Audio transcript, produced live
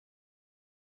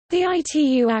The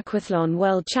ITU Aquathlon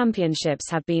World Championships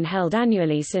have been held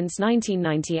annually since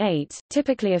 1998,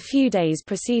 typically a few days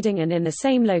preceding and in the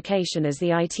same location as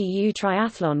the ITU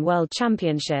Triathlon World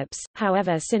Championships.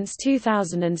 However, since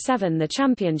 2007 the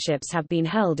championships have been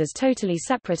held as totally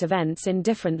separate events in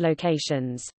different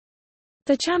locations.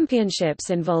 The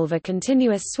championships involve a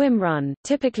continuous swim-run,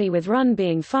 typically with run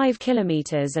being 5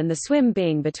 km and the swim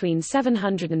being between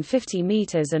 750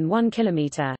 meters and 1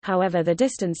 km. However, the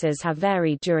distances have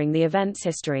varied during the event's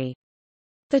history.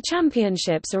 The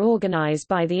championships are organized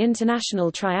by the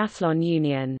International Triathlon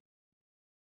Union.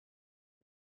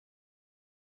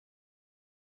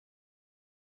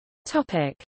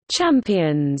 Topic: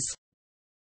 Champions.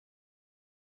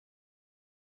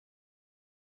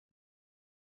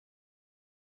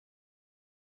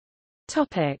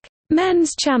 Topic: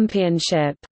 Men's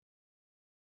Championship.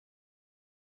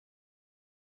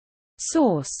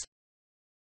 Source.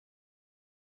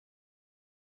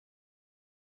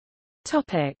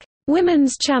 Topic: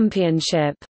 Women's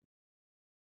Championship.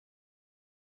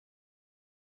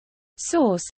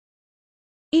 Source.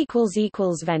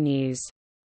 Venues